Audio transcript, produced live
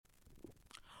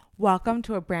Welcome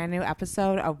to a brand new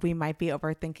episode of We Might Be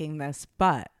Overthinking This,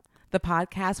 but the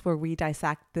podcast where we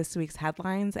dissect this week's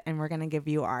headlines and we're going to give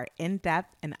you our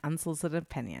in-depth and unsolicited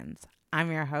opinions.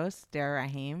 I'm your host, Dara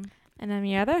Rahim. And I'm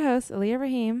your other host, Aaliyah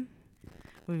Rahim.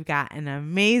 We've got an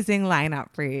amazing lineup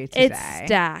for you today. It's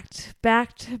stacked.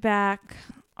 Back to back,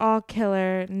 all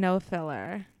killer, no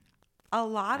filler. A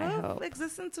lot of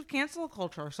existence of cancel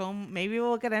culture, so maybe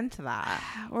we'll get into that.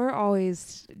 We're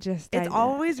always just... It's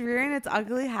always rearing its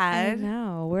ugly head. I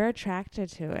know. We're attracted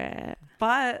to it.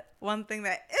 But one thing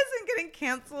that isn't getting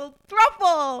canceled,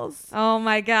 throuples. Oh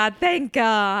my God. Thank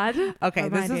God. Okay,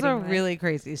 this is a really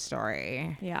crazy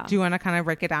story. Yeah. Do you want to kind of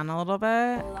break it down a little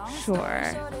bit? Sure.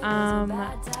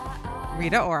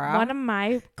 Rita Ora. One of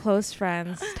my close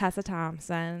friends, Tessa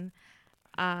Thompson.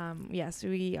 Yes,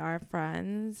 we are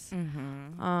friends.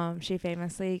 Mm-hmm. She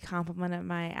famously complimented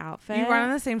my outfit. You run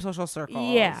in the same social circles.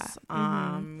 Yeah.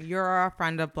 You're a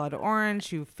friend of Blood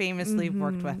Orange. You famously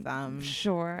worked with them.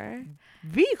 Sure.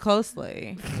 Very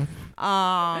closely.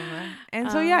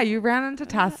 And so yeah, you ran into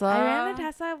Tessa. I ran into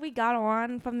Tessa. We got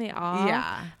on from the off.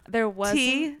 Yeah. There was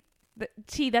T.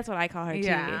 T, that's what I call her.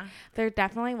 Yeah. T. There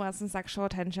definitely was some sexual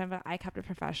attention, but I kept it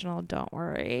professional. Don't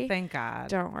worry. Thank God.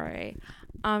 Don't worry.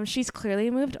 She's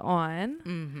clearly moved on.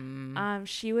 Mm-hmm.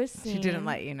 She was seen. She didn't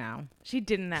let you know. She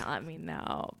did not let me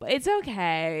know. But it's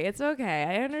okay. It's okay.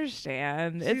 I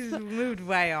understand. She's moved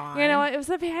way on. You know what? It was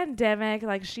a pandemic.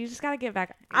 Like, she just got to get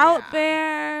back out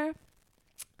there.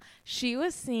 She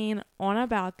was seen on a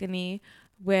balcony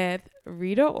with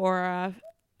Rita Ora,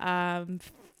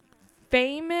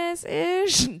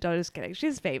 famous-ish. No, just kidding.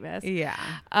 She's famous.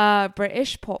 Yeah.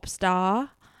 British pop star.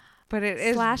 But it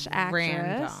is slash actress.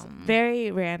 Random.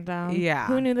 Very random. Yeah.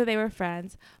 Who knew that they were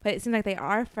friends? But it seems like they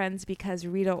are friends because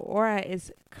Rita Ora is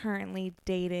currently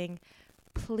dating.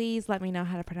 Please let me know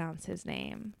how to pronounce his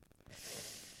name.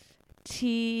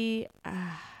 I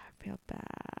feel bad.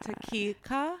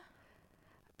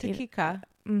 Takika.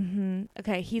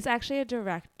 Okay, he's actually a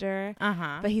director.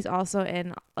 But he's also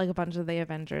in like a bunch of the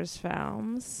Avengers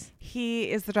films. He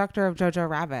is the director of Jojo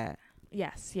Rabbit.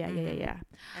 Yes, yeah.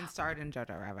 And starred in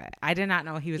Jojo Rabbit. I did not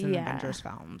know he was in the Avengers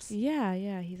films.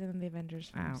 Yeah, he's in the Avengers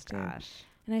films too. Gosh.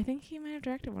 And I think he might have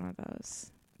directed one of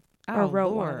those. Or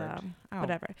wrote one of them.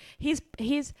 Whatever. He's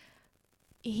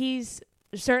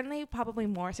certainly probably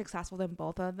more successful than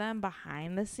both of them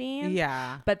behind the scenes.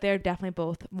 Yeah. But they're definitely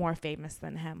both more famous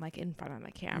than him, like in front of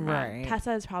the camera. Right.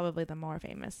 Tessa is probably the more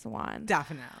famous one.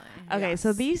 Definitely. Okay,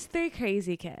 so these three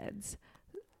crazy kids,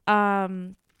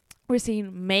 we're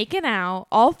seeing making out,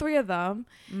 all three of them.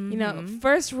 You know,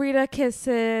 first Rita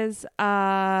kisses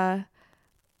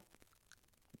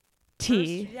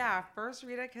T. First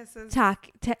Rita kisses Taika.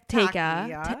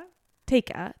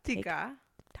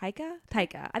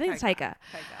 I think it's Taika.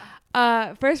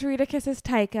 First Rita kisses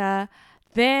Taika.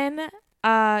 Then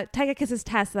Taika kisses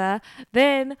Tessa.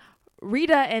 Then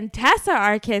Rita and Tessa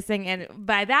are kissing, and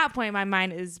by that point my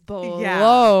mind is blown.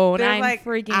 I'm like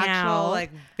freaking out.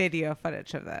 Like video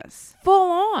footage of this.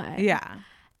 Full on. Yeah.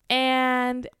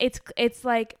 And it's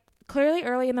like clearly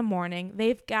early in the morning.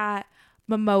 They've got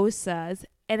mimosas,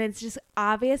 and it's just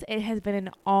obvious it has been an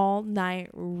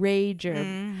all-night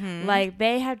rager. Like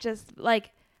they have just like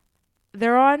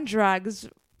they're on drugs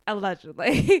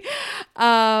allegedly.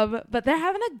 But they're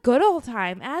having a good old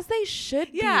time, as they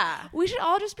should be. We should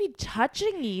all just be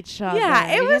touching each other.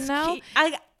 It was cute.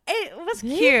 It was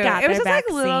cute. It was just like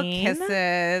little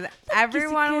kisses.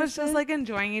 Everyone was just like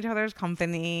enjoying each other's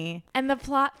company. And the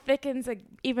plot thickens like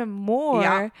even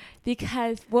more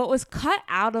because what was cut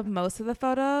out of most of the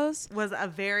photos was a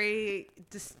very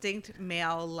distinct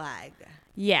male leg.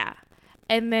 Yeah.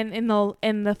 And then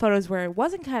in the photos where it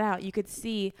wasn't cut out, you could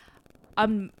see a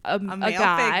male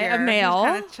guy, figure, a male,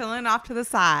 kind of chilling off to the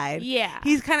side. Yeah,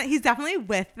 he's definitely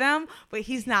with them, but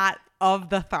he's not of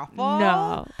the throuple.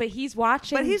 No, but he's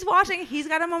watching. He's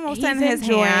got a mimosa in his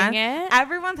hand.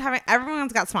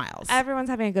 Everyone's got smiles. Everyone's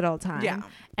having a good old time. Yeah.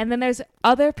 And then there's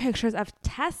other pictures of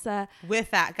Tessa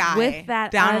with that guy.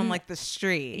 Down on like the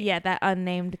street. Yeah, that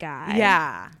unnamed guy.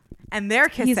 Yeah. And they're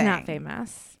kissing. He's not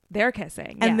famous. They're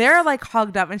kissing. And they're like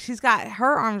hugged up, and she's got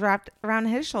her arms wrapped around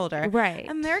his shoulder. Right.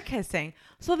 And they're kissing.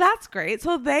 So that's great.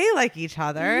 So they like each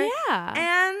other. Yeah.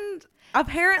 And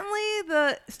apparently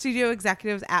the studio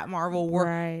executives at Marvel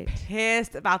were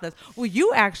pissed about this. Well,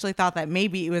 you actually thought that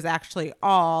maybe it was actually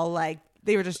all like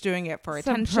they were just doing it for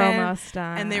attention. Some promo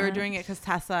stuff. And they were doing it because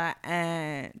Tessa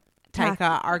and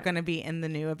Taika are going to be in the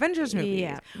new Avengers movies.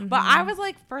 Yeah. But I was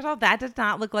like, first of all, that did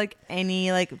not look like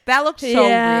any, like, that looked so real.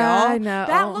 I know.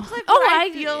 That looks like what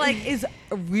I feel like is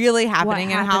really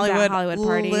happening in Hollywood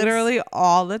parties. Literally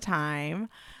all the time.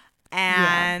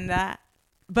 And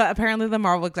But apparently the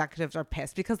Marvel executives are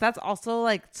pissed because that's also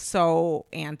like so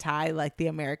anti like the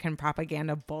American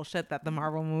propaganda bullshit that the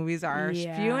Marvel movies are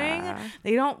spewing.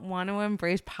 They don't want to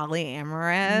embrace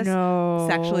polyamorous,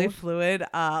 sexually fluid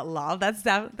love.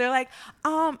 They're like,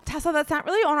 Tessa, that's not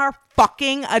really on our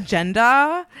fucking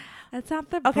agenda. That's not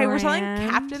the okay. brand. We're selling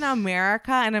Captain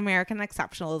America and American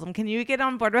exceptionalism. Can you get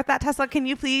on board with that, Tessa? Can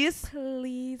you please?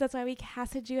 Please. That's why we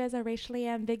casted you as a racially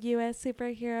ambiguous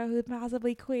superhero who's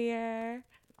possibly queer.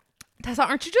 Tessa,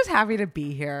 aren't you just happy to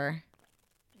be here?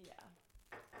 Yeah.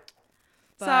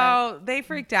 So they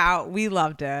freaked out. We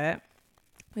loved it.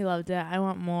 We loved it. I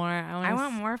want more. I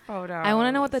want more photos. I want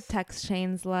to know what the text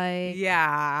chain's like.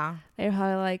 Yeah. They're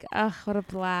probably like, ugh, what a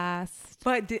blast.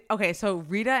 But okay, so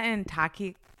Rita and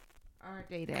Taki are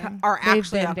dating. Are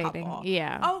actually a dating. couple.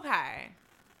 Yeah. Okay.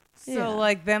 So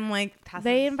like them like Tessa's,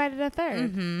 they invited a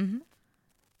third. Mm-hmm.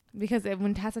 Because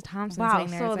when Tessa Thompson's wow,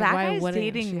 there, so it's that like, guy's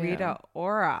dating Rita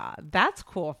Ora. That's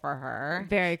cool for her.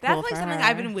 Very cool. That's like for something her.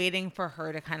 I've been waiting for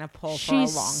her to kind of pull for a long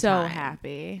time. She's so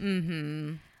happy.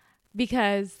 Mm-hmm.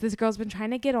 Because this girl's been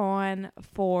trying to get on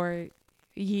for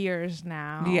years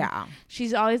now. Yeah.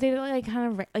 She's always dated like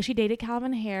kind of like she dated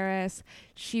Calvin Harris.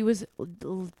 She was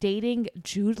dating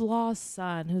Jude Law's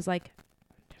son, who's like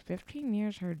 15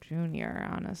 years her junior,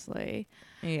 honestly.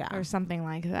 Yeah. Or something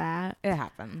like that. It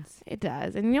happens. It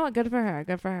does. And you know what? Good for her.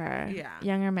 Good for her. Yeah.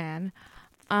 Younger man.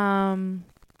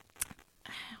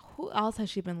 Who else has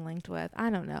she been linked with? I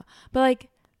don't know. But like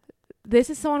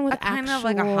this is someone with kind of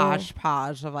like a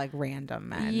hodgepodge of like random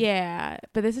men. Yeah.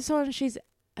 But this is someone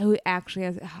who actually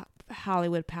has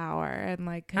Hollywood power and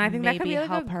like and I think that could be like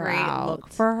help a her great out.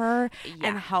 look for her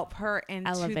and help her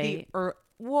into elevate.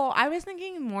 Well, I was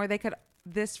thinking more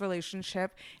this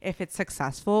relationship, if it's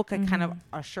successful, could kind of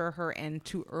usher her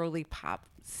into early pop,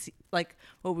 like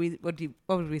what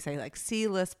would we say, like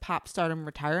C-list pop stardom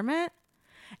retirement,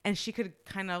 and she could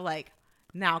kind of like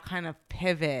now kind of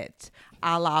pivot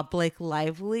a la Blake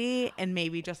Lively and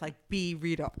maybe just like be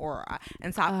Rita Ora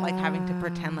and stop like having to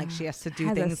pretend like she has to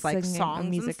do things like songs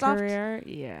music and stuff. career.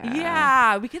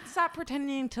 Yeah, we could stop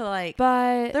pretending to like.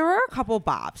 But there were a couple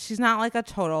bops. She's not like a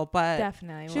total, but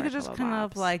definitely she could just kind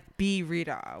of like be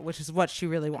Rita, which is what she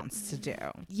really wants to do.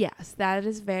 Yes, that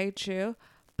is very true.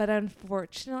 But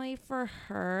unfortunately for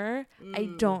her, I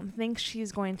don't think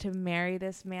she's going to marry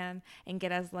this man and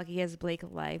get as lucky as Blake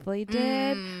Lively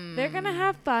did. They're going to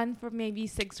have fun for maybe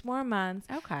 6 more months.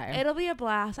 Okay. It'll be a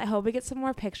blast. I hope we get some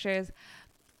more pictures.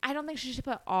 I don't think she should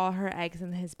put all her eggs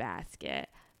in his basket.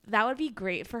 That would be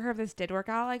great for her if this did work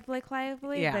out like Blake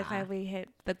Lively. Yeah. Blake Lively hit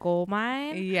the gold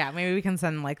mine. Yeah, maybe we can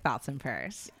send like thoughts and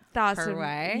prayers her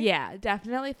way. Yeah,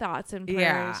 definitely thoughts and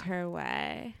prayers her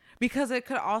way. Because it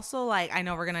could also, like, I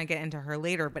know we're going to get into her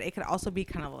later, but it could also be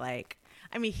kind of like,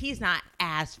 I mean, he's not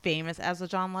as famous as a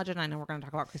John Legend. I know we're going to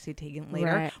talk about Chrissy Teigen later.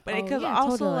 Right. But it could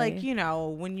also, like, you know,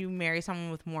 when you marry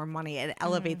someone with more money, it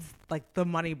elevates, like, the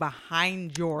money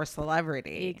behind your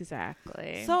celebrity.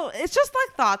 Exactly. So it's just,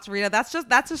 like, thoughts, Rita. That's just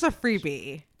a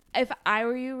freebie. If I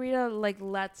were you, Rita, like,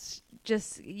 let's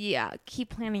just,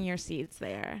 keep planting your seeds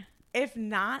there. If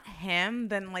not him,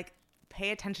 then, like,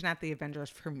 pay attention at the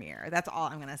Avengers premiere. That's all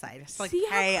I'm gonna say. Just like see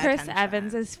pay how Chris attention.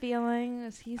 Evans is feeling.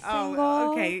 Is he single?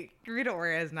 Oh, okay. Rita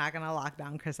Ora is not gonna lock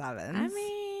down Chris Evans. I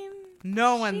mean,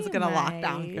 no one's gonna lock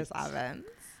down Chris Evans.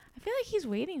 I feel like he's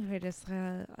waiting for just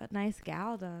a nice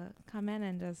gal to come in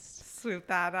and just swoop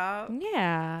that up.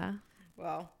 Yeah.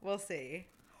 Well, we'll see.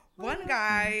 One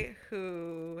guy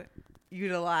who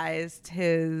utilized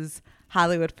his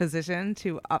Hollywood position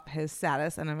to up his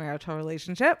status in a marital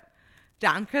relationship.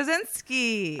 John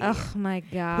Krasinski. Oh my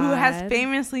God. Who has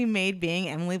famously made being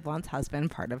Emily Blunt's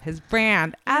husband part of his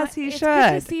brand, as he should.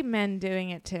 It's good to see men doing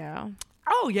it too.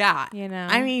 Oh, yeah. You know?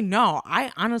 I mean, no,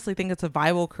 I honestly think it's a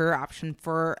viable career option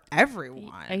for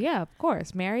everyone. Yeah, of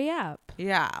course. Marry up.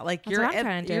 Yeah. Like, That's what I'm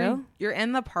trying to do. You're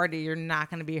in the party. You're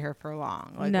not going to be here for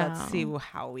long. Like, no. Let's see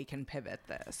how we can pivot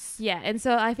this. Yeah. And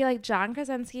so I feel like John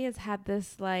Krasinski has had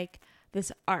this, like, this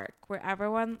arc where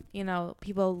everyone, you know,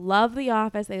 people love The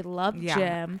Office. They love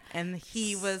Jim. And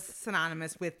he was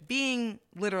synonymous with being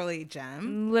literally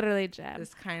Jim. Literally Jim.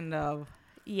 This kind of.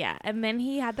 Yeah. And then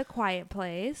he had The Quiet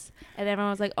Place. And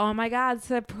everyone was like, oh my God,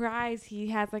 surprise. He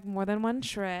has like more than one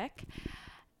trick.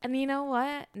 And you know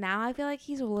what? Now I feel like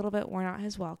he's a little bit worn out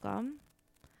his welcome.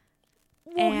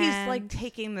 Well, he's like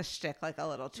taking the shtick like a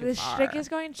little too far. The shtick is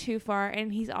going too far,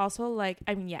 and he's also like,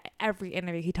 I mean, every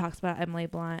interview he talks about Emily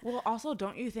Blunt. Well, also,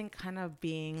 don't you think kind of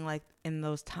being like in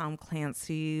those Tom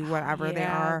Clancy, whatever they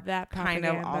are, that kind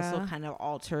of also kind of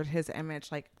altered his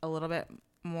image like a little bit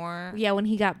more. Yeah, when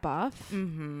he got buff.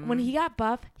 Mm-hmm. When he got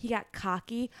buff, he got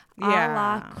cocky, a Yeah.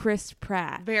 la Chris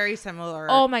Pratt. Very similar.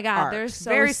 Oh my God, arcs. they're so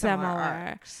Very similar.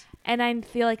 arcs. And I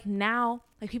feel like now,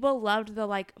 like people loved the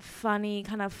like funny,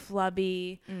 kind of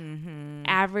flubby,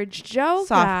 average Joe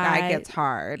Soft guy. guy gets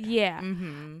hard. Yeah.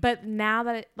 Mm-hmm. But now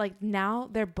that now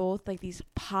they're both like these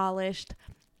polished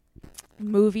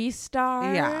movie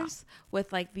stars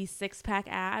with like these 6-pack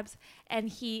abs,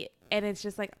 and it's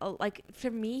just like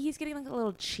for me he's getting like a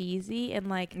little cheesy and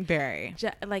like very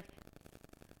like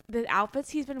the outfits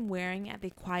he's been wearing at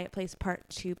the Quiet Place Part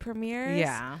 2 premieres.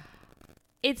 Yeah.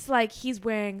 It's like he's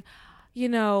wearing,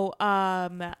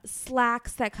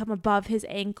 slacks that come above his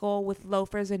ankle with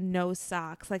loafers and no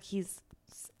socks. Like he's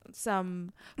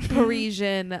some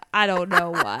Parisian, I don't know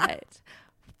what.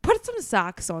 Put some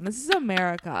socks on. This is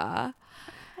America.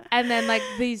 And then like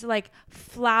these like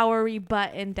flowery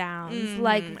button downs.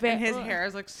 And his hair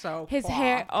is like so his coiffed.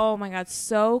 hair, oh my God,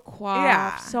 so coiffed.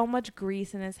 Yeah. So much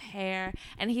grease in his hair.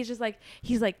 And he's just like,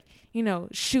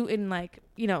 shooting like,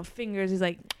 fingers. He's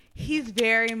like, he's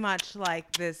very much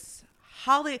like this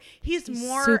he's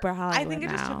more super Hollywood. I think it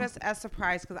just took us as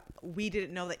surprise because we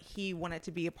didn't know that he wanted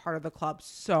to be a part of the club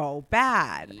so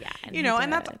bad. Yeah,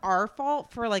 and that's our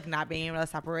fault for like not being able to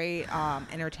separate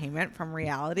entertainment from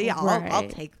reality. I'll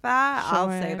take that. Sure, I'll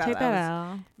say that take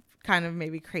was kind of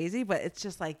maybe crazy, but it's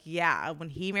just like, yeah, when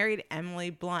he married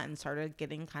Emily Blunt and started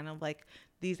getting kind of like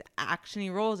these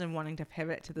actiony roles and wanting to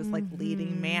pivot to this like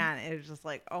leading man, it was just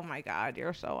like, oh my God,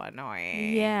 you're so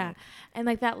annoying. Yeah. And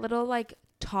like that little like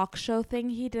talk show thing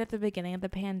he did at the beginning of the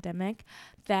pandemic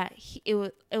that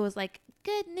it was like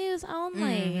good news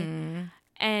only.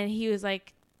 And he was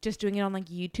like just doing it on like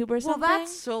YouTube or something. Well,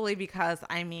 that's solely because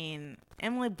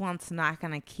Emily Blunt's not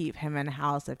going to keep him in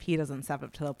house if he doesn't step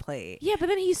up to the plate. Yeah, but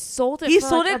then he sold it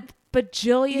for a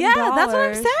bajillion dollars. Yeah, that's what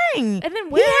I'm saying. And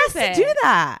then where is it? He has to do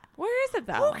that. Where is it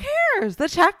though? Who cares? The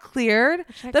check cleared.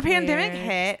 The pandemic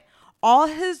hit. All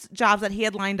his jobs that he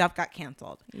had lined up got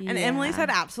canceled. And Emily said,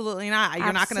 absolutely not.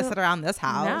 You're not going to sit around this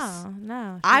house.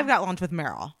 No. I've got lunch with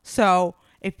Meryl. So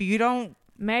if you don't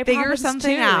figure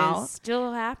something out. Is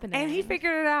still happening. And he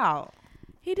figured it out.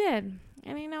 He did.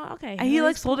 And okay. And he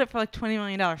like sold it for like $20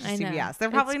 million to CBS. They're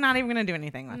probably not even going to do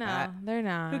anything with that. No, they're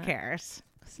not. Who cares?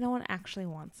 Because no one actually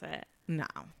wants it. No.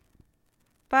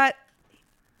 But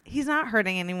he's not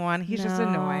hurting anyone. He's just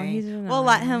annoying. We'll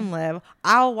let him live.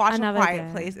 I'll watch A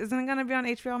Quiet Place. Isn't it going to be on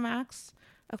HBO Max?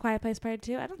 A Quiet Place Part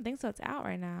 2? I don't think so. It's out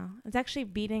right now. It's actually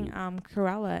beating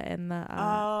Cruella in the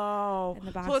in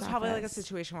the box so it's probably office. like a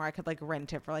situation where I could like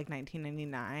rent it for like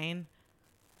 $19.99.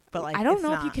 But like I don't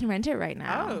know if you can rent it right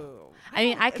now. Oh. I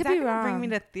mean, I could be wrong. Bring me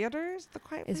to theaters, The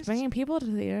Quiet Place? It's bringing people to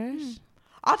theaters.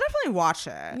 I'll definitely watch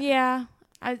it. Yeah.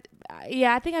 I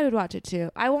think I would watch it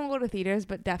too. I won't go to theaters,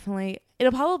 but definitely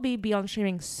it'll probably be on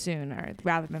streaming sooner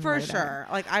rather than for later. Sure.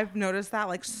 Like I've noticed that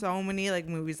like so many like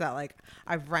movies that like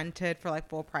I've rented for like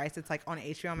full price, it's like on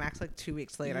HBO Max like 2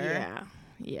 weeks later.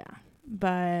 Yeah.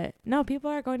 But no,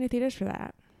 people are going to theaters for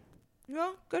that.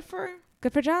 Well, good for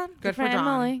John. Good for John.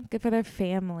 Emily. Good for their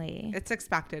family. It's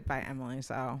expected by Emily,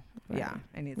 so yeah,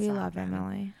 it needs. We love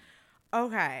Emily.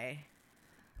 Okay.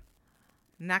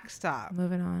 Next up,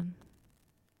 moving on.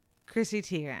 Chrissy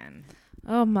Teigein.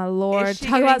 Oh my Lord!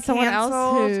 Talk about someone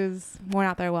else who's worn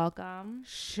out their welcome.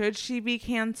 Should she be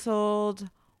canceled?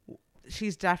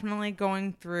 She's definitely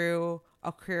going through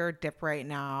a career dip right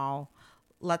now.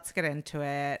 Let's get into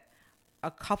it.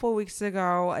 A couple weeks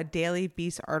ago, a Daily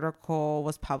Beast article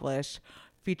was published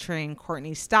featuring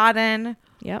Courtney Stodden,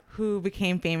 who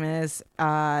became famous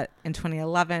in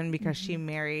 2011 because she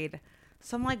married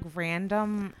some like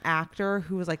random actor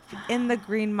who was like in The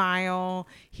Green Mile.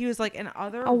 He was like in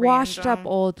other washed up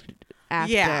old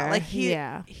actor. Yeah, like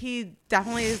he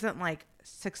definitely isn't like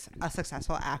a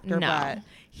successful actor, but I think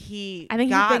he's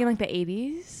big in like the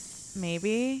 80s,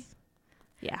 maybe.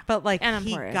 Yeah, but like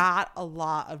he got a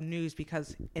lot of news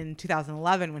because in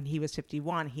 2011, when he was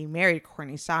 51, he married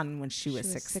Courtney Stodden when she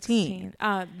was 16.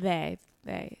 They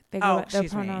go. Their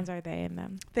pronouns are they and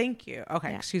them. Thank you.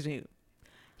 Okay, excuse me.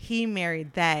 He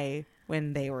married they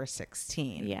when they were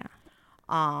 16. Yeah.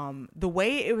 The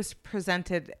way it was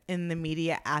presented in the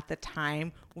media at the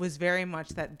time was very much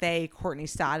that Courtney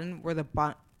Stodden, were the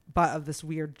butt of this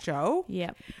weird joke.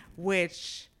 Yep.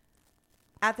 Which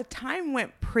at the time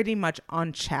went pretty much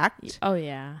unchecked. Oh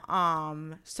yeah.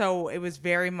 So it was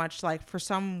very much like, for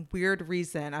some weird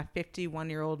reason, a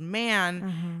 51-year-old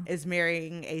man is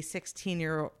marrying a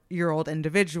 16-year-old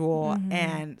individual,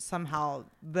 and somehow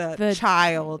the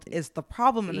child is the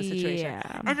problem in the situation.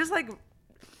 Yeah. And just like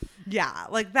Yeah,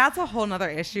 like that's a whole nother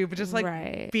issue, but just like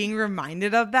Right. being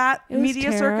reminded of that It was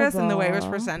media circus and the way it was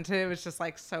terrible. presented, it was just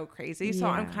like so crazy. So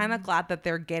I'm Yeah. kind of glad that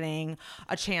they're getting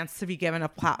a chance to be given a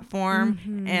platform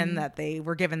and that they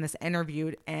were given this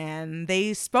interview and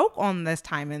they spoke on this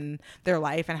time in their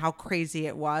life and how crazy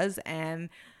it was. And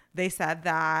they said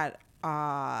that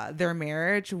their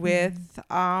marriage with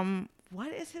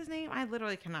what is his name? I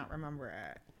literally cannot remember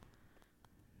it.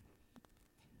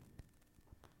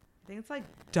 I think it's like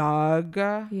Doug.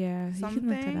 Yeah, you can look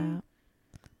it something. up.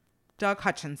 Doug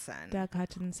Hutchinson Doug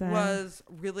Hutchinson was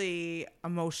really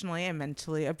emotionally and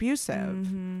mentally abusive.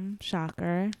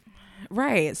 Shocker.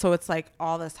 Right. So it's like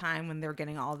all this time when they're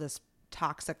getting all this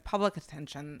toxic public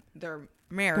attention, their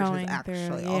marriage Going is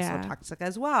actually through, also toxic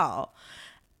as well.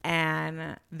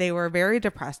 And they were very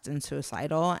depressed and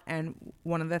suicidal. And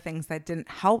one of the things that didn't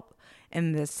help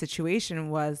in this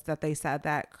situation was that they said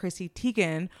that Chrissy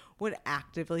Teigen would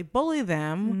actively bully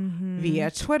them via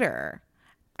Twitter.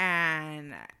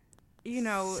 And, you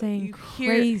know, Saying you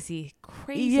hear crazy.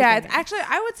 yeah, it's things. actually,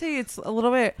 I would say it's a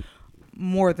little bit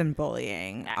more than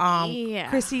bullying. Yeah.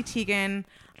 Chrissy Teigen,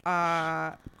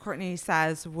 Courtney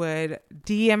says, would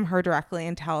DM her directly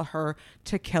and tell her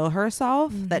to kill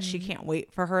herself, that she can't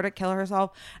wait for her to kill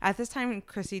herself. At this time,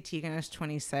 Chrissy Teigen is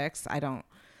 26. I don't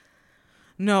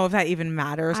know if that even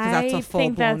matters because that's a I think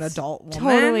full-blown that's adult woman.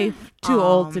 totally too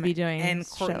old to be doing And shit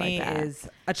Courtney like that. is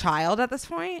a child at this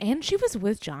point. And she was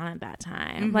with John at that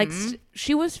time. Like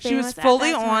she was She famous was fully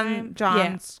at that on time.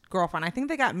 John's girlfriend. I think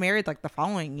they got married like the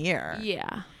following year.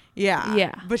 Yeah. Yeah.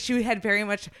 Yeah. But she had very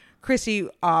much, Chrissy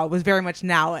was very much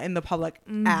now in the public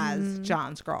as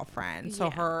John's girlfriend.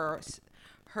 So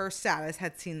her status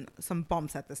had seen some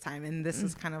bumps at this time. And this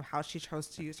is kind of how she chose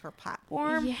to use her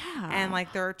platform. Yeah. And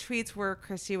like there are tweets where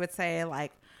Chrissy would say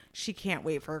like, she can't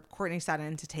wait for Courtney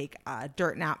Sutton to take a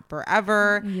dirt nap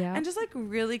forever. Yeah. And just like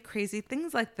really crazy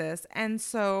things like this. And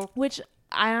so. Which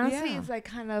I honestly Yeah. is like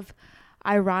kind of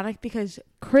ironic because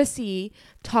Chrissy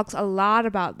talks a lot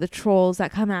about the trolls that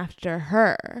come after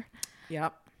her.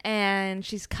 Yep. And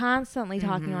she's constantly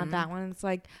talking about that one. It's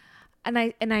like, and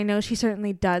I know she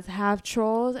certainly does have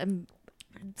trolls and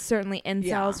certainly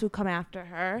incels who come after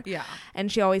her. Yeah.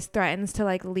 And she always threatens to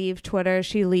like leave Twitter.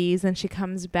 She leaves and she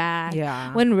comes back.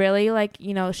 Yeah. When really like,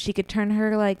 you know, she could turn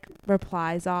her like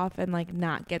replies off and like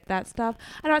not get that stuff.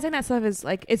 I'm not saying that stuff is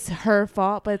like it's her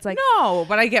fault, but it's like No,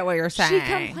 but I get what you're saying.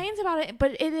 she complains about it,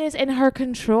 but it is in her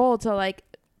control to like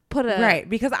put a right,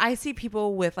 because I see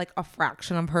people with like a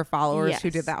fraction of her followers who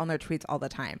Yes. did that on their tweets all the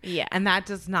time. Yeah. And that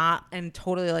does not, and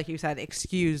totally like you said,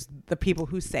 excuse the people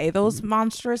who say those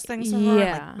monstrous things to her,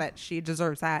 Yeah. like that she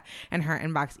deserves that in her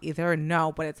inbox either.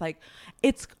 No, but it's like,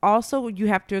 it's also, you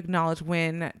have to acknowledge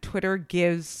when Twitter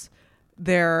gives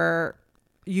their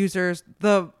users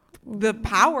the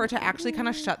power to actually kind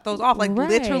of shut those off. Like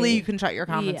literally Right. you can shut your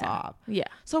comments Yeah. off. Yeah.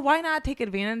 So why not take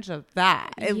advantage of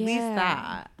that? At least Yeah.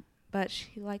 that. But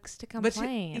she likes to But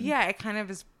complain. yeah, it kind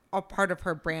of is a part of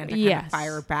her brand to kind of Yes.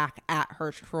 fire back at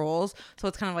her trolls. So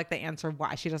it's kind of like the answer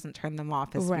why she doesn't turn them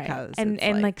off is Right. because And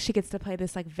it's like she gets to play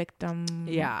this like victim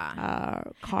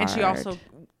card. and she also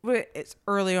it's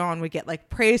early on would get like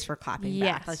praise for clapping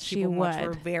back. Yes, Like she people much were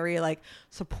would. very like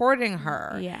supporting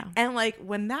her. Yeah. And like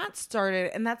when that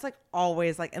started, and that's like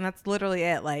always like, and that's literally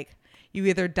it. Like you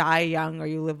either die young or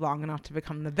you live long enough to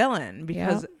become the villain,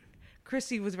 because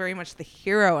Chrissy was very much the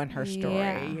hero in her story.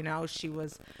 Yeah. You know, she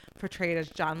was portrayed as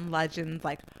John Legend's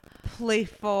like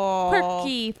playful,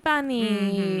 quirky,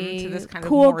 funny, to this kind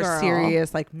cool of more girl.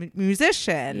 serious like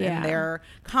musician. Yeah. And their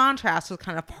contrast was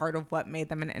kind of part of what made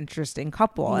them an interesting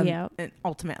couple and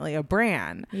ultimately a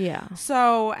brand. Yeah.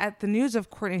 So at the news of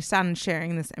Courtney Sutton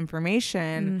sharing this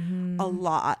information,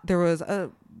 there was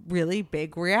a really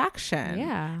big reaction.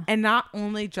 Yeah. And not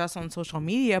only just on social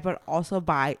media, but also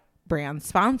by brand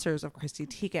sponsors of Chrissy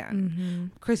Teigen.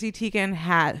 Chrissy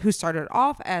Teigen who started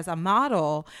off as a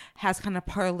model, has kind of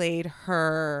parlayed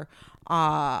her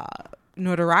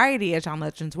notoriety as John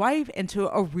Legend's wife into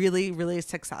a really, really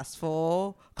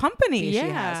successful company. Yeah. She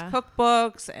has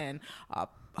cookbooks and a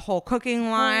whole cooking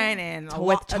line and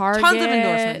tons of Target.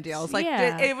 endorsement deals. Like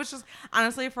Yeah. it was just,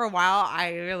 honestly, for a while,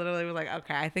 I literally was like,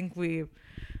 okay, I think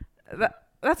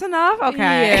that's enough.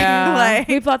 Okay. Yeah. Like,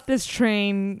 we've let this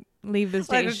train leave the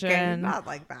like, okay, station. not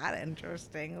like that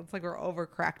interesting. It's like we're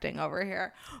overcorrecting over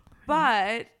here.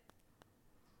 But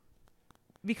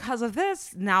because of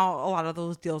this, now a lot of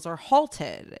those deals are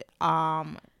halted.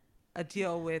 A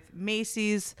deal with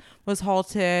Macy's was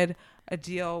halted. A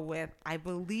deal with, I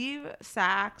believe,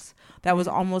 Saks that was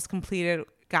almost completed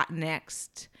got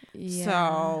nixed. Yeah.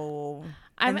 So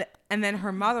And then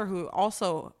her mother, who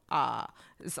also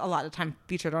is a lot of time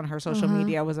featured on her social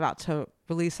media, was about to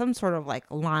release some sort of like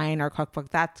line or cookbook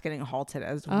that's getting halted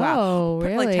as well. Oh,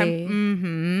 really? I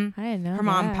didn't know her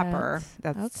mom, that. Pepper.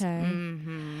 That's okay.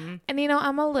 And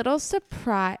I'm a little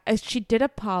surprised. She did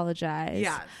apologize.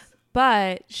 Yes.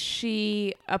 But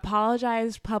she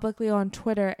apologized publicly on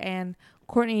Twitter, and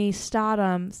Courtney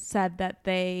Stodham said that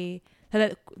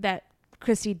that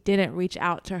Chrissy didn't reach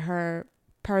out to her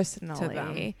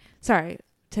personally.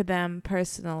 To them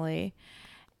personally.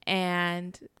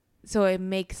 And so it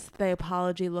makes the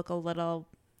apology look a little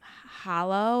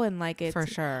hollow and like it's for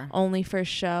sure only for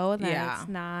show, and that it's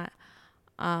not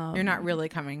you're not really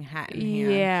coming hat in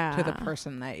hand to the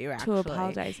person that you actually to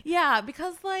apologize. Yeah,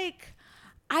 because like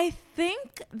I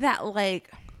think that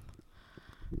like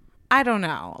I don't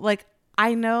know, like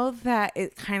I know that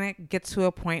it kind of gets to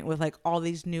a point with like all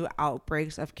these new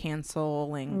outbreaks of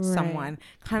canceling someone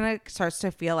kind of starts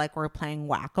to feel like we're playing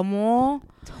whack-a-mole.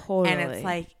 Totally.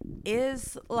 And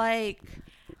it's like,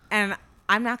 and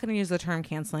I'm not going to use the term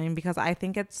canceling because I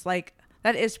think it's like,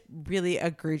 that is really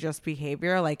egregious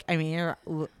behavior. Like, I mean,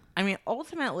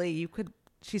 ultimately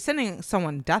she's sending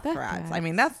someone death threats. I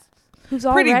mean, that's who's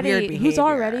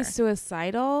already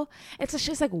suicidal. It's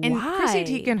just like, and why? Chrissy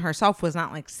Teigein herself was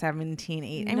not like 17,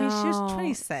 18. I mean, she was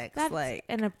 26.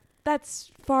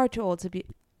 That's far too old to be.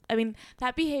 I mean,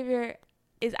 that behavior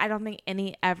is, I don't think at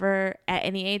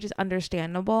any age is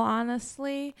understandable,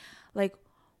 honestly. Like,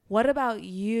 what about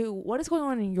you? What is going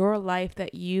on in your life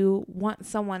that you want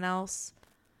someone else,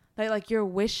 like you're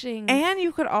wishing? And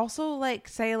you could also like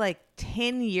say like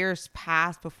 10 years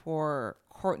passed before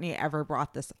Courtney ever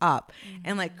brought this up,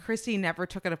 and like Chrissy never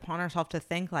took it upon herself to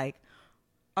think like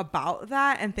about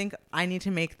that and think I need to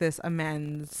make this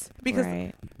amends, because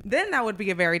then that would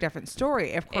be a very different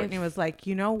story if Courtney was like,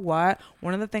 you know what,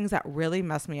 one of the things that really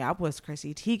messed me up was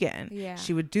Chrissy Teigein.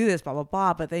 She would do this blah blah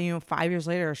blah, but then 5 years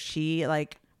later she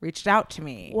like reached out to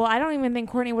me. Well, I don't even think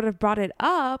Courtney would have brought it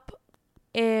up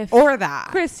if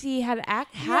Chrissy had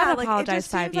apologized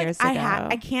 5 years ago.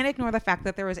 I can't ignore the fact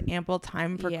that there was ample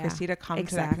time for Chrissy to come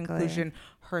to that conclusion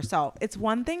herself. It's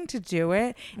one thing to do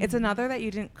it. It's another that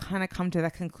you didn't kind of come to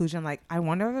that conclusion. Like, I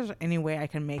wonder if there's any way I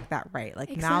can make that right.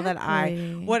 Like now that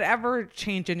whatever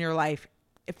change in your life,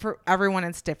 for everyone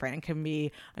it's different. It can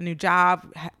be a new job,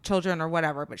 children, or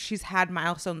whatever. But she's had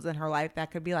milestones in her life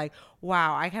that could be like,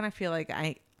 wow, I kind of feel like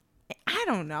I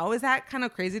don't know. Is that kind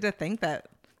of crazy to think that?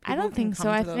 I don't think so.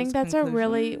 I think that's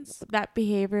that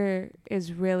behavior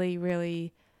is really,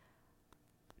 really,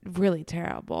 really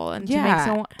terrible. And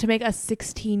to make a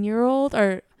 16-year-old,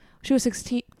 or she was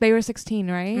 16, they were 16,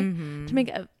 right? Mm-hmm. To make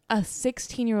a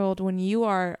 16-year-old when you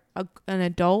are an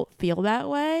adult feel that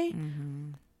way.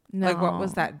 Mm-hmm. No. Like, what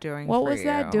was that doing for you? What was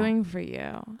that doing for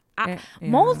you?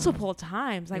 Multiple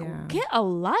times. Like, get a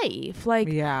life. Like,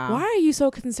 why are you so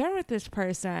concerned with this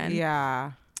person?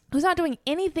 Yeah. Who's not doing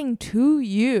anything to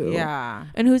you. Yeah.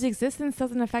 And whose existence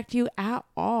doesn't affect you at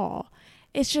all.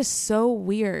 It's just so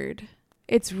weird.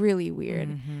 It's really weird.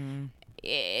 Mm-hmm.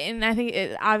 And I think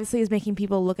it obviously is making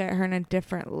people look at her in a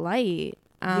different light.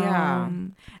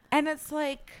 And it's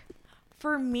like,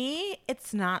 for me,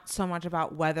 it's not so much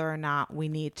about whether or not we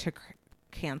need to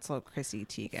cancel Chrissy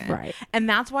Teigein. Right. And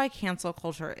that's why cancel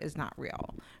culture is not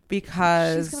real.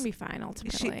 Because she's going to be fine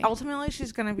ultimately. Ultimately,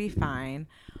 she's going to be fine.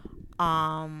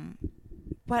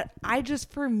 But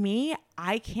for me,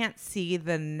 I can't see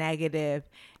the negative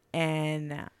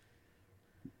in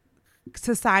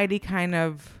society kind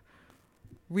of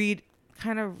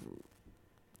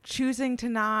choosing to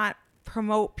not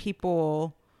promote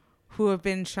people who have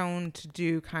been shown to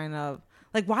do kind of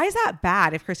like, why is that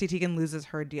bad if Chrissy Teigein loses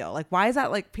her deal? Like, why is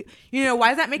that like, why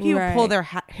does that make you pull their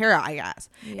hair out, I guess?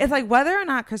 Yeah. It's like, whether or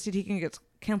not Chrissy Teigein gets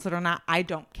canceled or not, I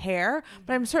don't care,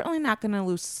 but I'm certainly not going to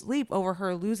lose sleep over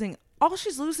her losing. All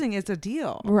she's losing is a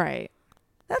deal. Right.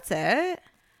 That's it.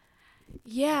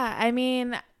 Yeah. I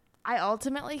mean, I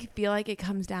ultimately feel like it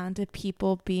comes down to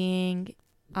people being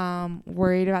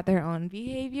worried about their own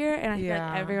behavior, and I feel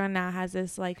like everyone now has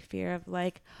this like fear of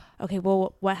like, okay,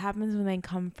 well, what happens when they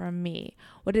come from me?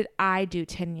 What did I do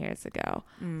 10 years ago?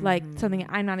 Mm-hmm. Like something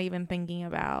I'm not even thinking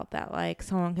about that like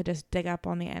someone could just dig up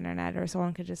on the internet or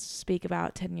someone could just speak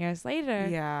about 10 years later.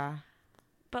 Yeah.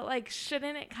 But like,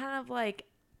 shouldn't it kind of like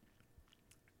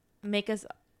make us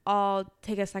all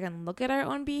take a second look at our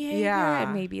own behavior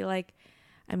and maybe like,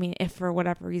 I mean, if for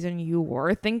whatever reason you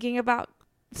were thinking about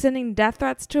sending death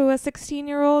threats to a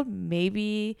 16-year-old,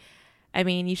 maybe, I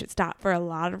mean, you should stop for a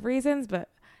lot of reasons, but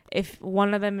if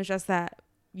one of them is just that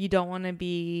you don't want to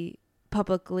be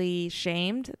publicly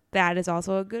shamed, that is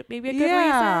also maybe a good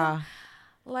reason.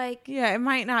 Like, yeah, it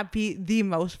might not be the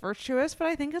most virtuous, but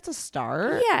I think it's a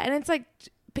start. yeah. And it's like,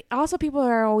 also people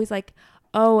are always like,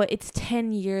 oh, it's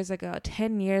 10 years ago,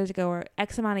 or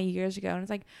X amount of years ago. And it's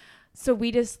like, so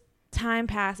we just, time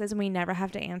passes and we never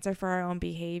have to answer for our own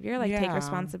behavior, like take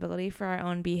responsibility for our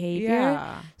own behavior.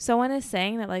 Yeah. Someone is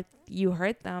saying that like you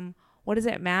hurt them. What does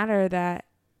it matter that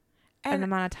an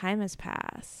amount of time has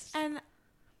passed? And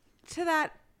to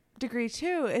that degree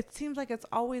too, it seems like it's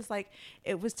always like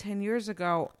it was 10 years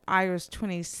ago, I was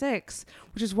 26,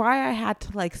 which is why I had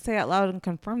to like say out loud and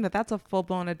confirm that that's a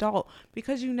full-blown adult,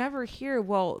 because you never hear,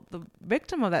 well, the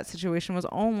victim of that situation was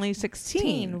only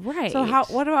 16, right? So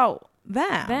what about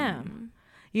them,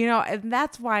 you know? And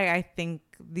that's why I think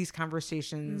these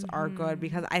conversations are good,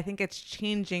 because I think it's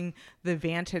changing the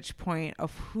vantage point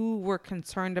of who we're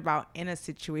concerned about in a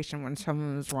situation when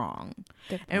someone is wrong.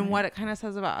 And what it kind of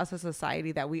says about us as a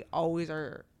society, that we always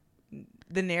are,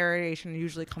 the narration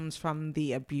usually comes from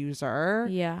the abuser.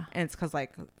 Yeah. And it's because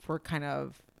like we're kind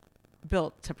of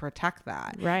built to protect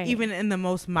that, right? Even in the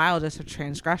most mildest of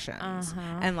transgressions.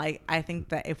 And like I think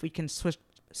that if we can switch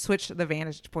the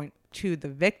vantage point to the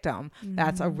victim,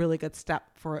 that's a really good step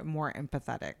for a more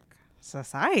empathetic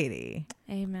society.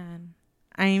 Amen.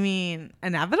 I mean,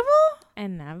 inevitable,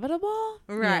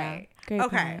 right? Yeah, great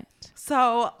okay point.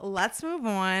 So let's move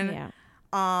on. Yeah.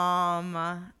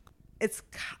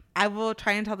 I will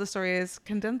try and tell the story as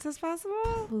condensed as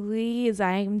possible. Please.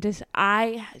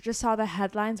 I just saw the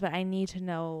headlines, but I need to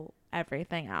know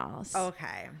everything else.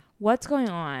 Okay. What's going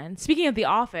on? Speaking of The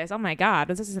Office, oh my God,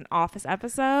 was this an Office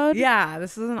episode? Yeah,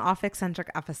 this is an Office-centric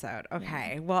episode.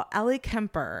 Okay. Yeah. Well, Ellie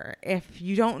Kemper, if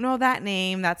you don't know that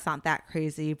name, that's not that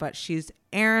crazy, but she's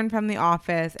Erin from The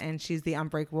Office, and she's the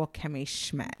unbreakable Kimmy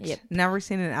Schmidt. Yep. Never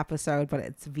seen an episode, but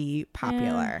it's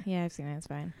popular. Yeah, I've seen it. It's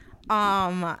fine.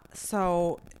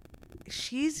 So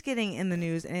she's getting in the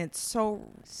news, and it's so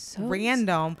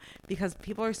random, because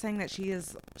people are saying that she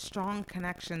has strong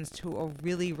connections to a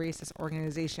really racist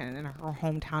organization in her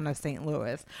hometown of St.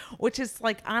 Louis, which is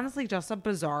like honestly just a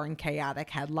bizarre and chaotic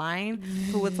headline.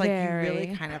 So it's like you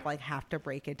really kind of like have to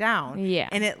break it down. Yeah.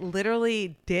 And it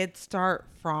literally did start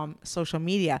from social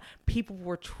media. People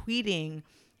were tweeting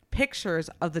pictures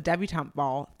of the debutante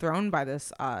ball thrown by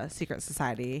this secret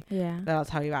society that I'll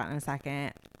tell you about in a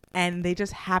second. And they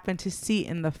just happened to see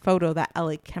in the photo that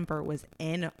Ellie Kemper was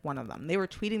in one of them. They were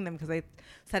tweeting them because they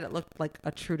said it looked like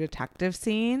a True Detective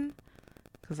scene,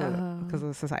 because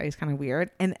the society is kind of weird.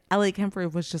 And Ellie Kemper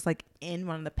was just like in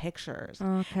one of the pictures.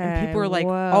 Okay. And people were like,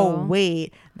 oh,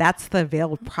 wait, that's the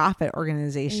Veiled Prophet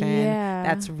organization. Yeah.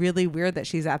 That's really weird that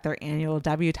she's at their annual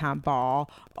debutante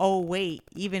ball. Oh, wait,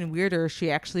 even weirder,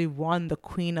 she actually won the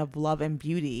Queen of Love and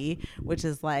Beauty, which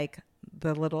is like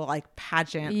the little like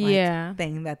pageant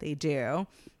thing that they do.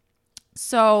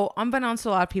 So unbeknownst to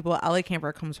a lot of people, Ellie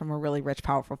Kemper comes from a really rich,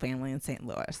 powerful family in St.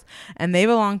 Louis, and they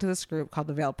belong to this group called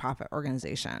the Veiled Prophet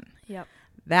Organization. Yep.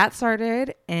 That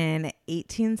started in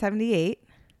 1878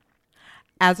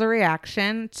 as a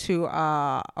reaction to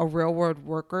a railroad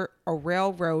worker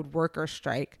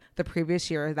strike the previous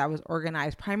year that was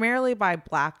organized primarily by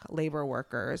Black labor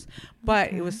workers,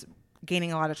 but it was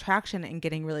gaining a lot of traction and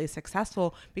getting really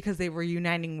successful because they were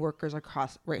uniting workers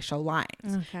across racial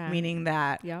lines, meaning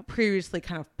that previously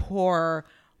kind of poor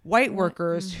white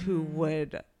workers who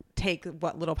would take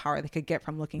what little power they could get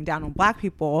from looking down on Black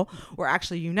people were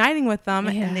actually uniting with them,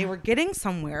 and they were getting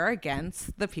somewhere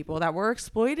against the people that were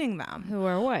exploiting them, who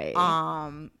are white.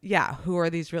 Who are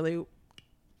these really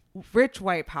rich,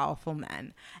 white, powerful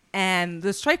men. And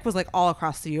the strike was like all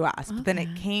across the U.S. But then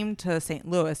it came to St.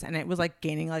 Louis, and it was like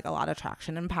gaining like a lot of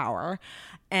traction and power,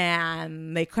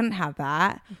 and they couldn't have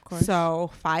that. Of course.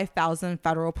 So 5,000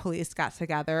 federal police got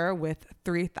together with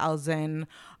 3,000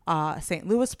 St.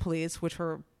 Louis police, which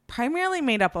were primarily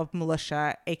made up of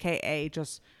militia, aka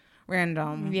just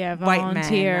random white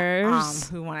men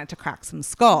who wanted to crack some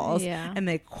skulls, and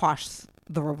they quashed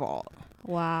the revolt.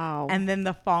 Wow. And then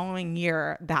the following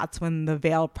year, that's when the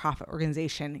Veiled Prophet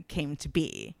Organization came to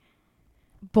be.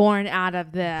 Born out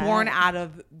of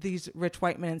these rich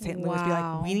white men in St. Louis. Be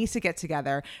like, we need to get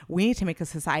together. We need to make a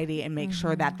society and make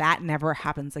sure that that never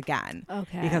happens again.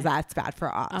 Okay. Because that's bad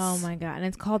for us. Oh my God. And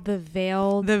it's called the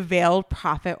Veiled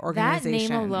Prophet Organization.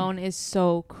 That name alone is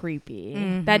so creepy.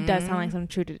 Mm-hmm. That does sound like some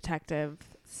True Detective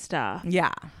stuff.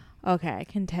 Yeah. Okay,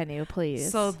 continue,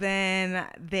 please. So then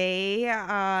they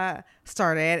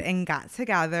started and got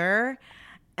together,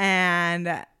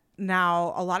 and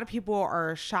now a lot of people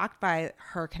are shocked by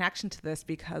her connection to this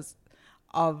because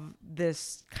of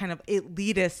this kind of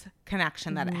elitist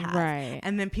connection that it has. Right.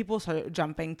 And then people started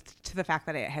jumping to the fact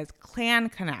that it has Klan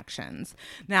connections.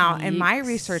 Now, in my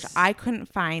research, I couldn't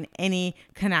find any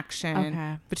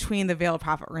connection between the Veiled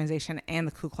Prophet organization and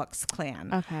the Ku Klux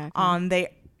Klan. Okay. There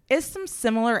is some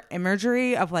similar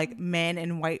imagery of like men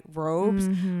in white robes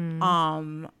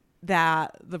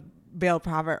that the Veiled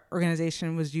Prophet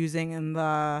organization was using in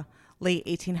the late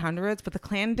 1800s, but the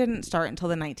Klan didn't start until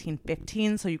the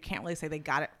 1915s, so you can't really say they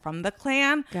got it from the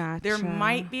Klan. Gotcha. There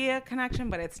might be a connection,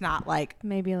 but it's not like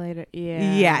maybe later.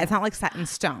 Yeah, it's not like set in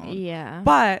stone. Yeah.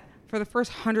 But for the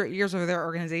first 100 years of their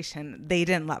organization, they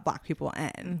didn't let Black people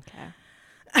in.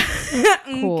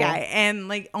 Cool. Okay, and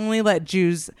like only let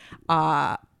Jews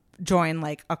join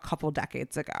like a couple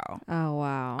decades ago. Oh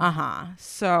wow.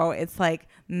 So it's like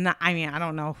not, I mean, I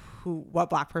don't know what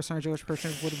Black person or Jewish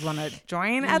person would want to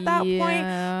join at that point,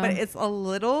 but it's a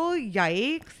little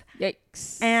yikes.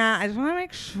 And I just want to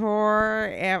make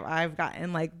sure if I've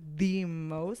gotten like the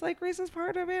most like racist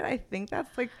part of it. I think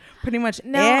that's like pretty much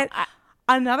it.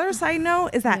 Another side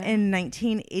note is that in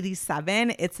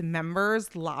 1987, its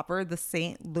members lobbied the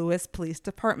St. Louis Police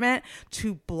Department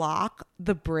to block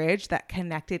the bridge that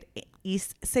connected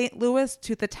East St. Louis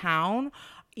to the town.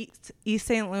 East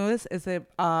St. Louis is a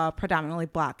predominantly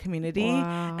Black community,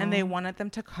 and they wanted them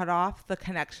to cut off the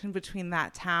connection between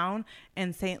that town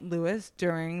and St. Louis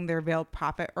during their Veiled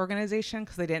Prophet organization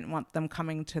because they didn't want them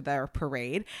coming to their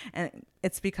parade. And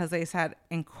it's because they said,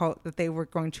 in quote, that they were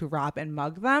going to rob and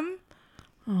mug them.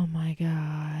 Oh my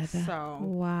God. So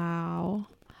wow.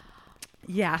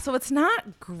 Yeah, so it's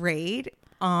not great.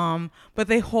 But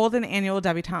they hold an annual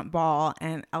debutante ball,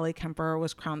 and Ellie Kempner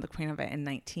was crowned the queen of it in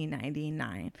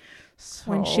 1999.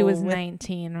 So when she was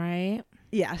 19, right?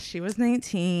 Yeah, she was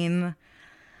 19.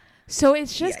 So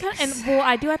it's just kind of, and well,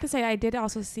 I do have to say, I did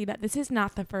also see that this is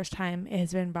not the first time it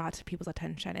has been brought to people's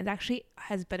attention. It actually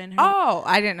has been in her. Oh,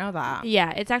 I didn't know that.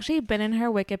 Yeah, it's actually been in her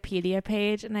Wikipedia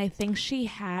page, and I think she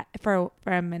had for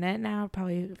a minute now,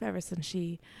 probably ever since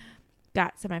she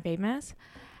got semi-famous,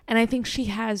 and I think she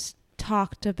has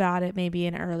talked about it maybe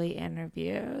in early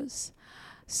interviews.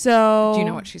 So do you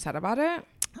know what she said about it?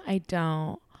 I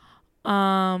don't.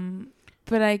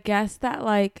 But I guess that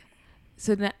like.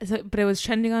 But it was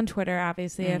trending on Twitter,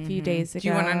 obviously, a few days ago. Do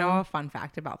you want to know a fun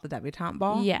fact about the debutante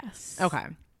ball? Yes. Okay.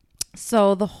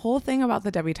 So the whole thing about the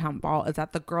debutante ball is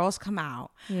that the girls come out,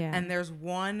 and there's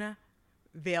one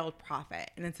veiled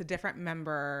prophet, and it's a different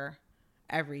member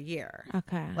every year.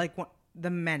 Okay. Like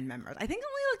the men members. I think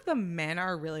only like the men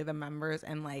are really the members,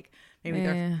 and like maybe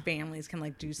their families can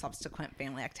like do subsequent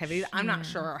family activities. I'm not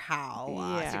sure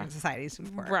how secret societies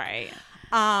work. Right.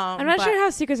 I'm not sure how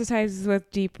secret societies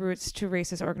with deep roots to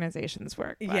racist organizations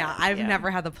work. Yeah, I've never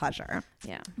had the pleasure.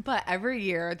 Yeah. But every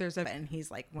year there's and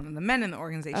he's like one of the men in the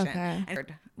organization. Okay.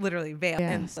 And literally veiled.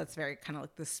 Yes. And so that's very kind of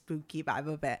like the spooky vibe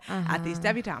of it at these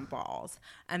debutante balls.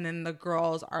 And then the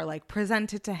girls are like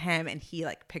presented to him, and he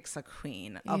like picks a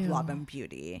queen of love and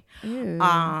beauty. Ew.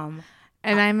 And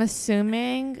I'm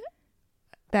assuming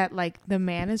that like the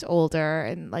man is older,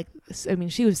 and like, I mean,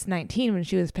 she was 19 when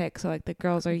she was picked, so like the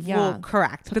girls are young. Well,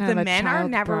 correct. So but the men are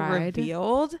never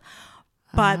revealed.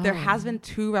 But there has been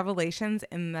 2 revelations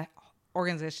in the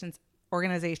organization's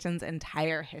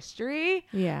entire history.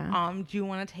 Yeah. Do you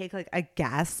want to take like a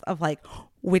guess of like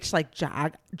which like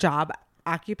job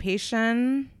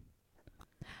occupation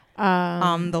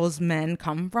those men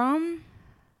come from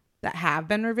that have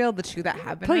been revealed? The 2 that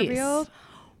have been revealed.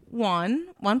 One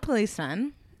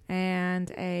policeman.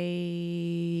 And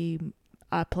a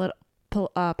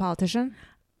politician?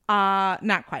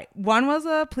 Not quite. One was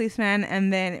a policeman,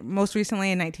 and then most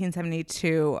recently in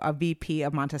 1972, a VP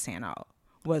of Monsanto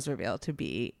was revealed to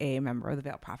be a member of the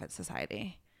Veiled Prophet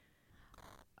Society.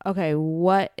 Okay,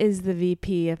 what is the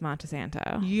VP of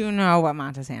Monsanto? You know what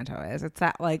Monsanto is. It's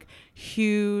that like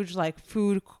huge like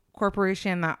food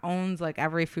corporation that owns like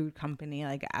every food company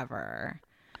like ever.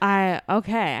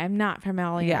 I'm not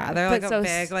familiar. Yeah, they're like a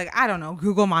big, like, I don't know,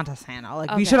 Google Monsanto.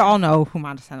 Like, we should all know who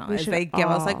Monsanto is. They give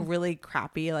us like really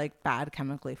crappy, like bad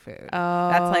chemically food. Oh,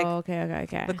 that's like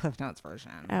okay. the Cliff Notes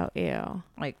version. Oh, ew.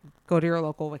 Like, go to your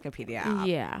local Wikipedia app.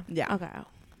 Yeah. Okay.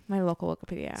 My local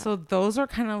Wikipedia app. So those are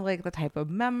kind of like the type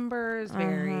of members,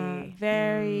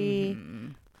 very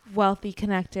wealthy,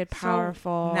 connected,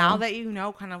 powerful. So now that you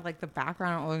know kind of like the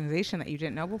background organization that you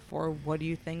didn't know before, what do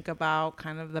you think about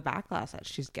kind of the backlash that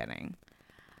she's getting?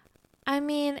 I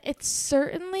mean, it's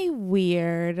certainly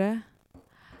weird.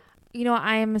 You know,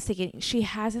 I am mistaken. She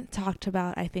hasn't talked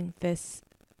about, I think, this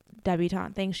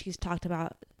debutante thing. She's talked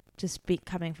about just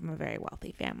coming from a very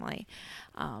wealthy family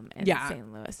in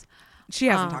St. Louis. She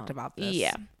hasn't talked about this.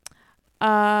 Yeah.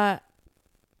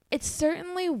 it's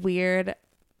certainly weird.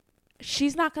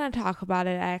 She's not going to talk about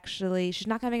it, actually. She's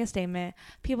not going to make a statement.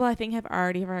 People, I think, have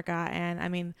already forgotten. I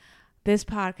mean, this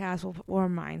podcast will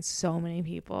remind so many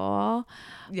people.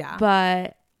 Yeah.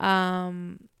 But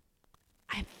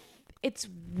it's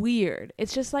weird.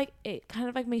 It's just like, it kind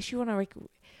of like makes you want to like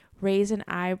raise an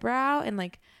eyebrow, and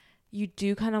like you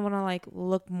do kind of want to like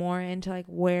look more into like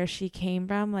where she came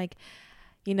from. Like,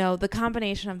 you know, the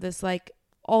combination of this like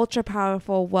ultra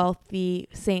powerful, wealthy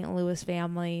St. Louis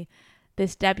family,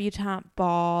 this debutante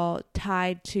ball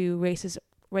tied to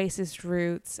racist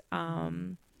roots.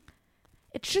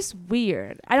 It's just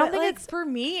weird. I don't think it's, for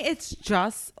me, it's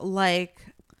just like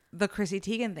the Chrissy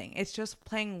Teigen thing. It's just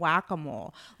playing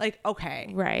whack-a-mole. Like, okay.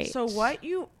 Right. So what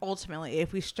you ultimately,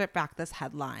 if we strip back this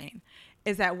headline,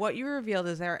 is that what you revealed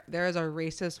is there is a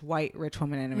racist white rich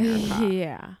woman in America.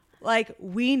 Yeah. Like,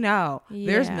 we know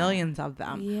there's millions of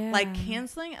them. Yeah. Like,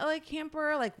 canceling Ellie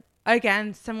Kempner, like,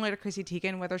 again, similar to Chrissy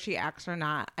Teigen, whether she acts or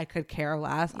not, I could care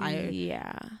less. I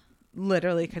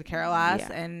literally could care less.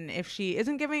 Yeah. And if she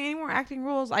isn't giving any more acting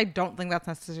roles, I don't think that's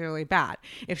necessarily bad.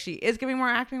 If she is giving more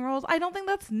acting roles, I don't think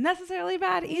that's necessarily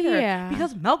bad either. Yeah.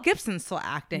 Because Mel Gibson's still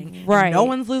acting. Right. No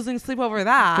one's losing sleep over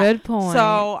that. Good point.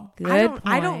 So Good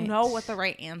I don't point. know what the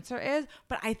right answer is,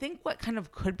 but I think what kind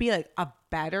of could be like a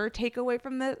better takeaway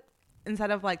from this,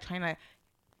 instead of like trying to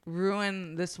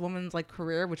ruin this woman's like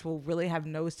career, which will really have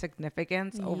no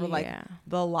significance over like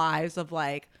the lives of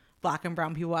like Black and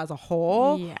brown people as a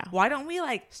whole. Yeah. Why don't we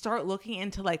like start looking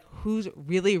into like who's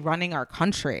really running our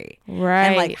country, Right.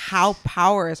 and like how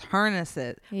power is harnessed?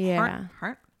 Yeah.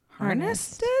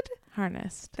 Harnessed.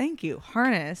 Thank you.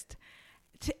 Harnessed.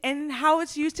 And how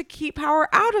it's used to keep power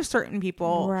out of certain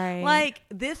people. Right. Like,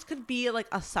 this could be like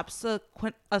a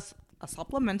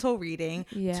supplemental reading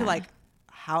to like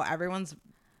how everyone's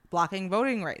blocking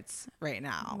voting rights right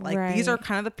now. Like, these are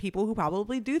kind of the people who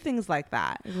probably do things like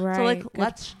that. Right. So like,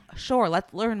 let's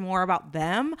learn more about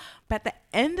them. But at the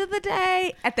end of the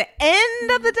day,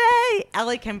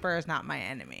 Ellie Kempner is not my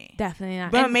enemy. Definitely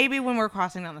not. But and maybe when we're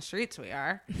crossing down the streets, we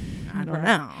are. I don't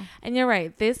know. And you're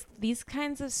right. These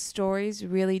kinds of stories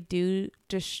really do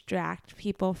distract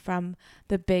people from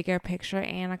the bigger picture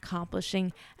and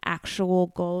accomplishing actual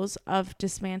goals of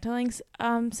dismantling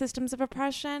systems of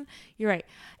oppression. You're right.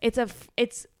 It's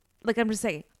like, I'm just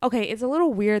saying, okay, it's a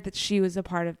little weird that she was a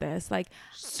part of this. Like,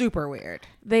 super weird.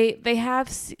 They have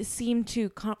seemed to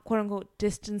quote unquote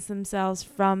distance themselves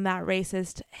from that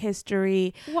racist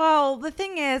history. Well, the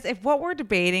thing is, if what we're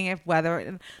debating, if whether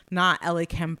or not Ellie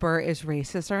Kempner is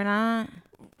racist or not.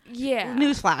 Yeah.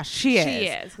 Newsflash, she is. She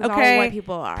is. Okay. All white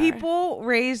people are. People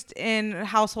raised in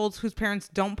households whose parents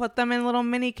don't put them in little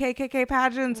mini KKK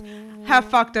pageants have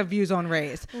fucked up views on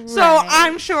race. Right. So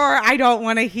I'm sure I don't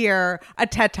want to hear a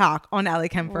TED Talk on Ellie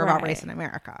Kempner about race in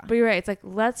America. But you're right. It's like,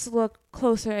 let's look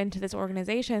closer into this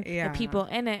organization, the people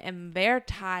in it, and their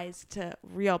ties to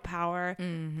real power.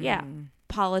 Mm-hmm. Yeah.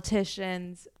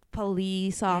 Politicians,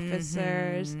 police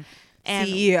officers. Mm-hmm. And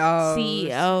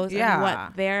CEOs and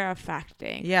what they're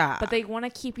affecting. Yeah. But they want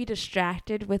to keep you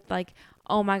distracted with like,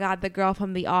 oh my God, the girl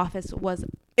from The Office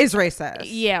is racist.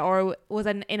 Yeah, or was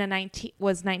 19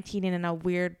 and in a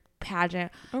weird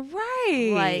pageant.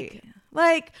 Right.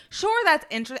 Like sure, that's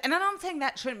interesting. And I'm not saying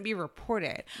that shouldn't be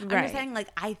reported. Right. I'm just saying like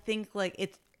I think like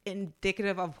it's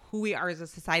indicative of who we are as a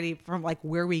society from like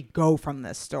where we go from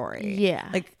this story. Yeah.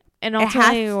 Like, and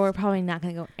ultimately, we're probably not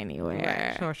going to go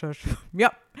anywhere. Right. Sure.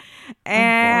 Yep.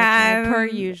 And per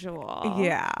usual.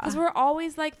 Yeah. Because we're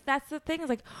always like, that's the thing. Is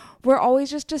like, we're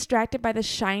always just distracted by the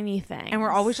shiny thing. And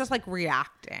we're always just like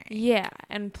reacting. Yeah.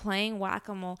 And playing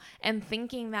whack-a-mole and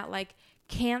thinking that like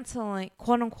canceling,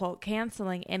 quote unquote,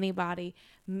 canceling anybody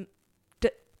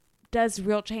does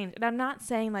real change. And I'm not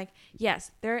saying like,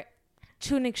 yes, they're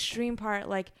to an extreme part.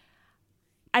 Like,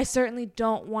 I certainly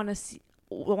don't want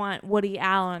Woody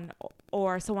Allen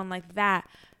or someone like that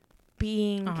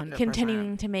being 100%.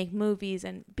 Continuing to make movies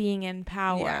and being in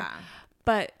power. Yeah.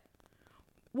 But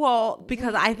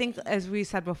because I think, as we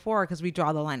said before, because we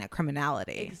draw the line at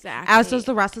criminality. Exactly. As does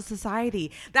the rest of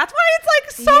society. That's why it's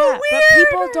like so weird. But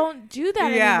people don't do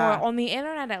that anymore on the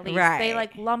internet, at least. Right. They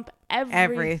like lump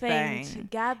everything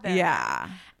together. Yeah.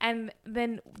 And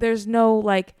then there's no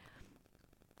like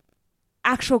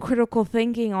actual critical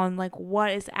thinking on like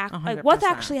what's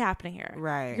actually happening here.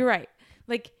 Right. You're right.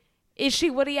 Like, is she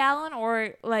Woody Allen,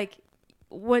 or like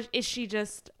what is she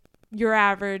just your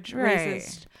average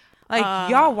racist? Like,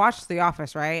 y'all watch The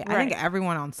Office, right? I think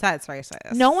everyone on set's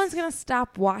racist. No one's gonna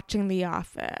stop watching The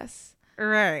Office.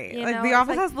 Right. Like, The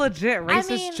Office has legit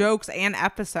racist jokes and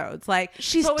episodes. Like,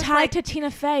 she's tied to Tina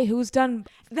Fey, who's done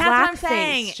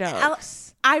blackface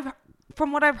jokes.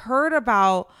 from what I've heard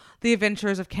about the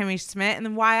adventures of Kimmy Schmidt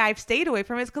and why I've stayed away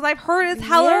from it is because I've heard it's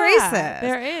hella racist.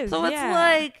 There is. So it's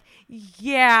like,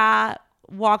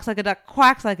 walks like a duck,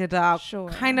 quacks like a duck. Sure.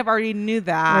 Kind of already knew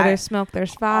that. Where there's smoke,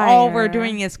 there's fire. All we're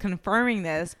doing is confirming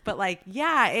this. But like,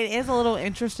 it is a little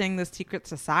interesting, the secret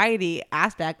society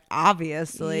aspect,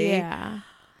 obviously. Yeah.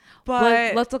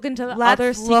 But let's look into the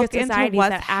other secret societies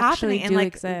that actually do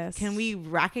exist. Can we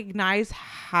recognize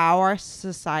how our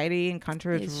society and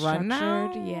country is run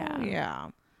now?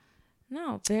 Yeah.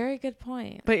 No, very good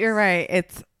point. But you're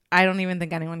right. I don't even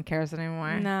think anyone cares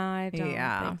anymore. No, I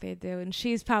don't think they do. And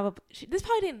this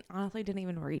probably didn't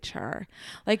even reach her.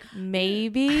 Like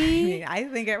maybe. I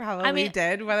think it probably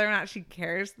did. Whether or not she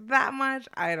cares that much,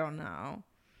 I don't know.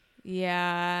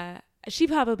 Yeah. She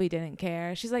probably didn't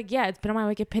care. She's like, it's been on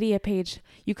my Wikipedia page.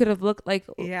 You could have looked like.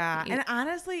 Yeah. And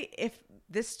honestly, if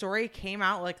this story came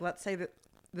out, like, let's say that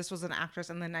this was an actress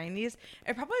in the 90s,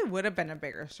 it probably would have been a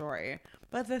bigger story.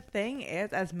 But the thing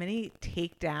is, as many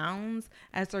takedowns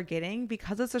as they're getting,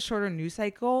 because it's a shorter news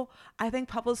cycle, I think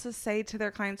publicists say to their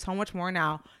clients so much more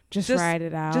now. Just ride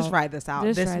it out. Just ride this out.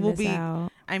 This will be.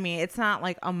 I mean, it's not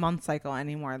like a month cycle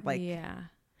anymore. Like,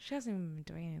 she hasn't even been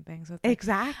doing anything. So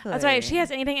exactly. That's why if she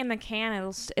has anything in the can,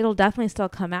 it'll definitely still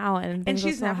come out, and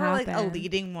she's never like a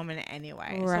leading woman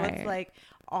anyway. Right. So it's like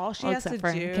all she has to do.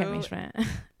 Kimmy Schmidt.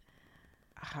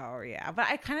 Oh yeah, but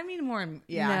I kind of mean more.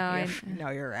 No,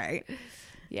 you're right.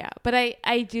 Yeah, but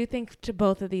I do think to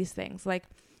both of these things. Like,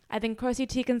 I think Chrissy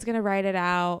Teigen's gonna write it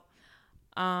out.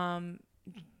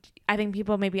 I think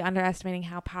people may be underestimating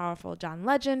how powerful John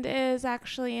Legend is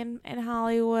actually in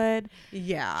Hollywood.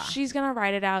 Yeah. She's going to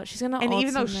write it out. She's going to And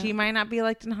even though she might not be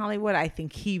liked in Hollywood, I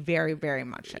think he very, very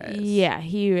much is. Yeah,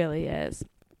 he really is.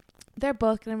 They're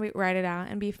both going to write it out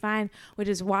and be fine, which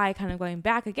is why, kind of going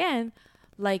back again,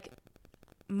 like,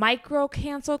 micro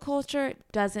cancel culture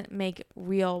doesn't make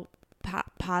real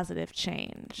positive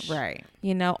change. Right.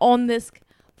 You know,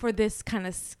 for this kind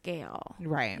of scale.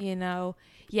 Right. You know,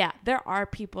 there are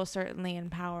people certainly in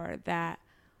power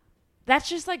that's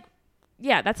just like,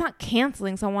 that's not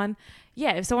canceling someone.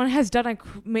 Yeah, if someone has done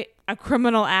a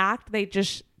criminal act, they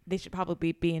should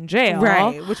probably be in jail.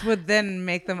 Right, which would then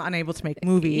make them unable to make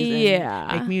movies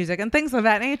and make music and things of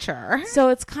that nature. So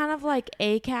it's kind of like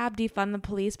ACAB, defund the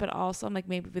police, but also like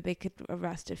maybe they could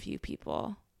arrest a few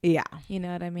people. Yeah. You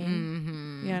know what I mean?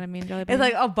 Mm-hmm. You know what I mean, Jolie? It's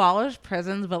like abolish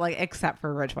prisons, but like except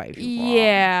for rich white people.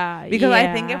 Yeah. Because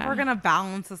I think if we're going to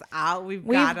balance this out, we've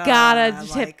got to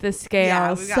tip the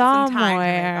scale we've got somewhere. some time to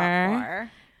make up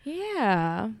for.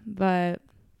 Yeah. But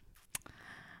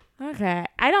okay.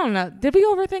 I don't know. Did we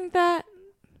overthink that?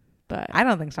 But I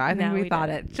don't think so. I think we thought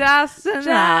it just enough.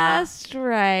 Just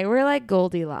right. We're like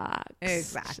Goldilocks.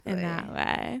 Exactly. In that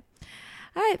way.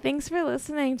 All right, thanks for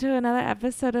listening to another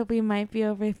episode of We Might Be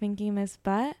Overthinking This,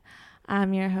 but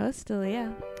I'm your host,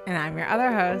 Aaliyah. And I'm your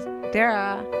other host,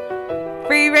 Dara.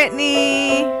 Free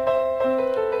Whitney!